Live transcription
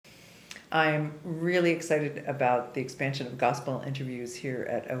I'm really excited about the expansion of gospel interviews here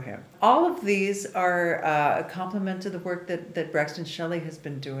at OHAM. All of these are a complement to the work that Braxton Shelley has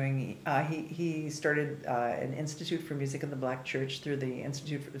been doing. He started an Institute for Music in the Black Church through the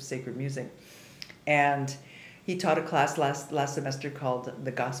Institute of Sacred Music. And he taught a class last semester called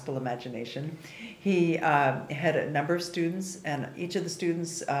The Gospel Imagination. He had a number of students, and each of the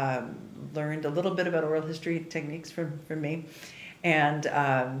students learned a little bit about oral history techniques from me. And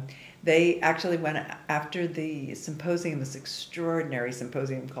they actually went after the symposium, this extraordinary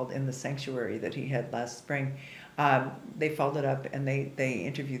symposium called In the Sanctuary that he had last spring. They followed up and they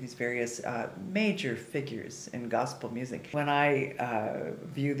interviewed these various major figures in gospel music. When I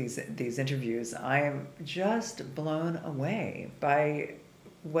view these interviews, I am just blown away by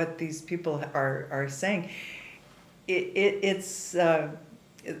what these people are saying. These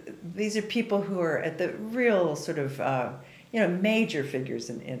are people who are at the real sort of major figures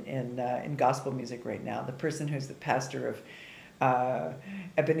in gospel music right now. The person who's the pastor of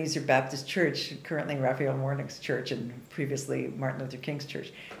Ebenezer Baptist Church, currently Raphael Warnock's church, and previously Martin Luther King's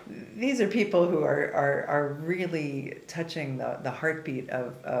church. These are people who are really touching the heartbeat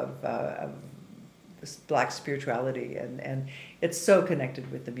of Black spirituality, and it's so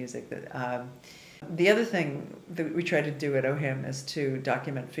connected with the music that. The other thing that we try to do at OHAM is to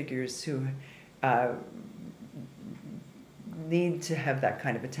document figures who need to have that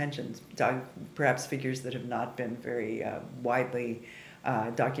kind of attention, perhaps figures that have not been very widely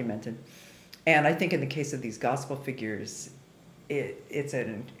documented. And I think in the case of these gospel figures, it's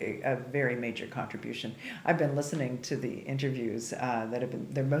a very major contribution. I've been listening to the interviews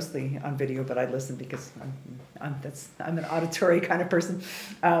they're mostly on video, but I listen because I'm an auditory kind of person.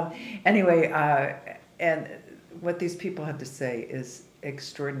 And what these people have to say is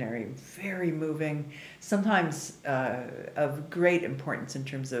extraordinary, very moving, sometimes of great importance in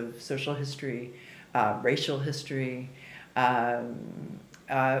terms of social history, racial history,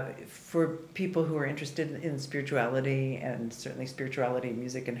 for people who are interested in spirituality, and certainly spirituality,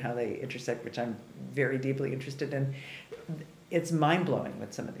 music, and how they intersect, which I'm very deeply interested in. It's mind-blowing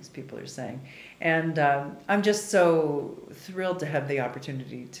what some of these people are saying. And I'm just so thrilled to have the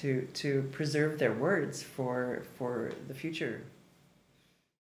opportunity to preserve their words for the future.